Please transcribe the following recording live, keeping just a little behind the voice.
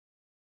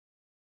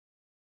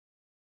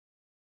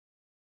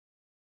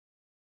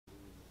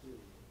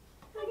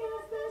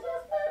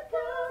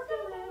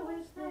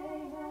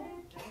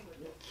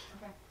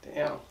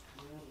Yeah.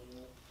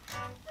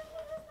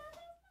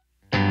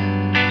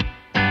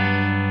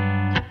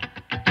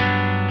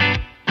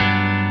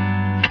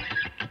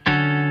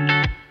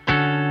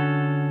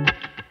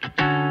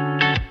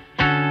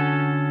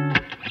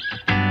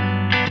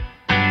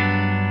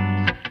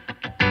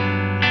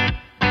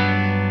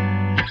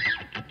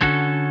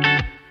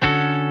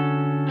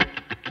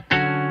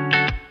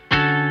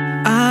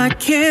 I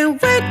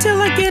can't wait till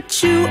I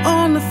get you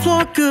on the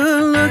floor,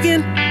 good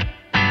looking.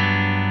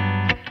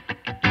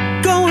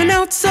 Going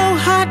out so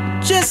hot,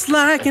 just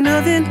like an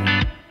oven.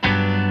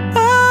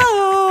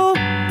 Oh,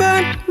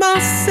 burnt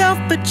myself,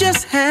 but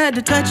just had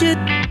to touch it.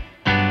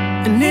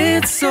 And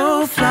it's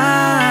so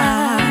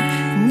fly,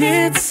 and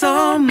it's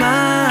all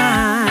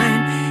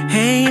mine.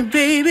 Hey,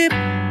 baby,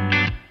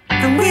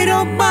 and we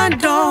don't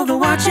mind all the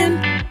watching.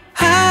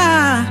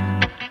 Ah,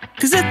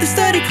 'cause if they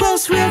study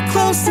close, real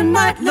close, they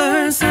might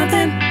learn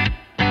something.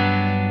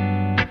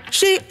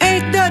 She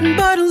ain't nothing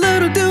but a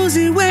little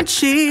doozy when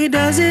she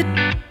does it.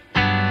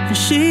 And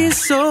she's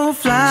so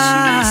fly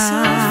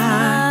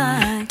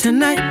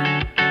tonight.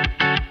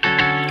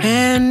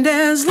 And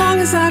as long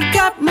as I've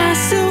got my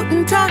suit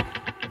and tie,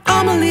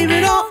 I'ma leave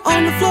it all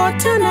on the floor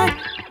tonight.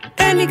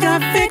 And you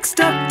got fixed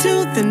up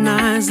to the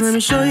nines. Let me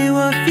show you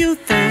a few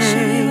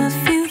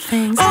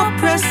things. All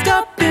pressed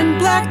up in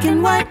black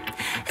and white,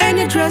 and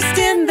you're dressed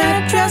in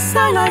that dress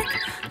I like.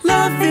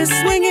 Love is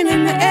swinging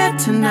in the air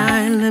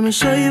tonight. Let me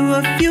show you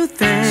a few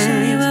things.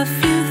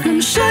 Let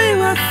me show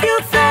you a few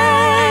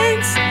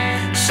things.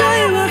 Show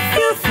you a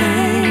few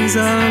things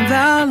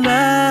about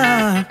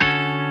love.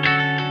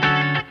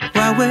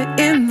 While we're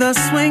in the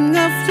swing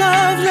of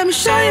love, let me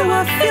show you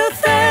a few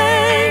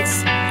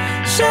things.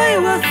 Show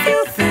you a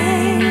few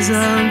things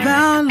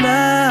about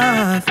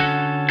love.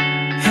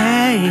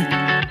 Hey,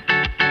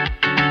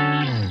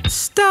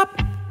 stop.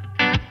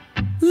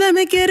 Let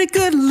me get a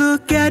good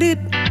look at it.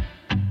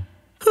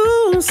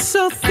 Ooh,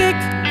 so thick.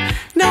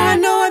 Now I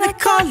know why they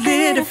call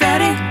it a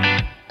fatty.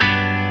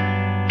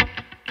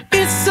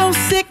 It's so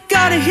sick,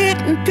 got a hit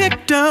and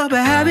picked up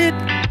a habit.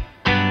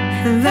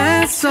 And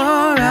that's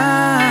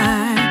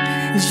alright,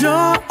 'cause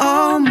you're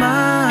all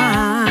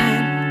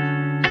mine.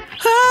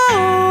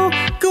 Oh,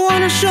 go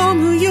on and show 'em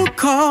who you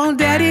call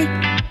daddy.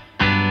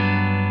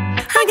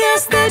 I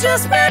guess they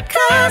just met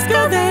 'cause,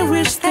 girl, they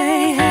wish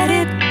they had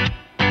it.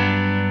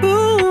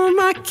 Ooh,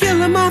 my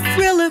killer, my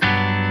thriller,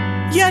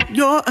 yet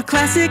you're a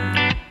classic.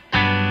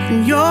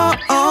 And you're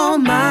all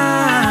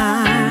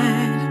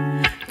mine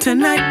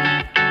tonight.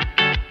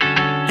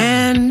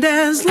 And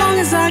as long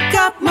as I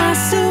got my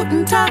suit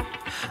and tie,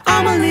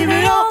 I'ma leave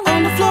it all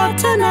on the floor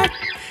tonight.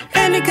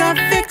 And it got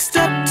fixed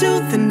up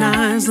to the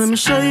nines. Let me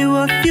show you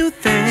a few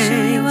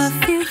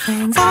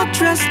things. All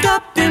dressed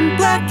up in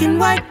black and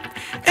white,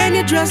 and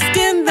you're dressed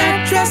in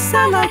that dress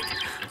I like.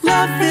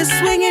 Love is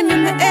swinging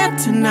in the air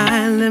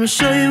tonight. Let me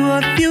show you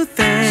a few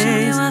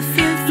things.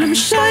 Let me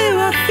show you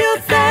a few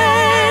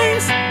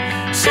things.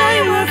 Show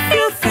you a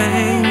few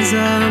things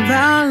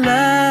about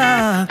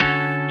love.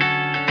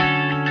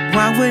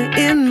 While we're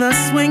in the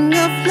swing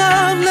of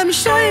love, let me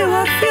show you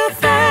a few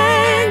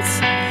things.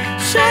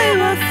 Show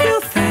you a few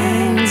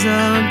things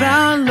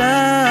about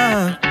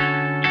love.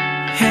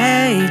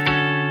 Hey,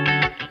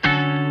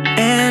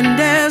 and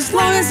as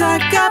long as I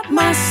got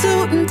my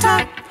suit and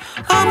tie,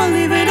 I'ma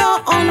leave it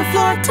all on the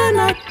floor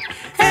tonight.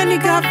 And you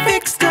got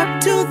fixed up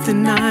to the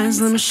nines.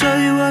 Let me show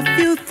you a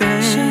few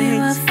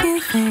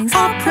things.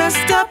 All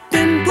pressed up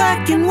in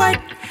black and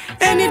white,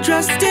 and you're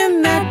dressed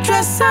in that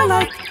dress I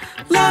like.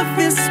 Love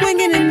is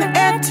swinging in the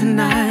air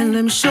tonight.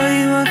 Let me show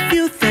you a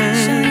few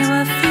things.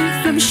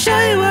 Let me show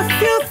you a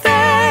few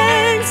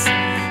things.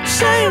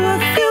 Show you a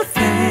few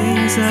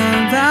things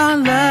about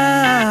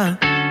love.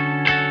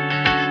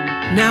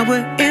 Now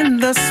we're in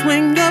the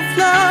swing of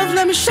love.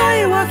 Let me show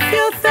you a few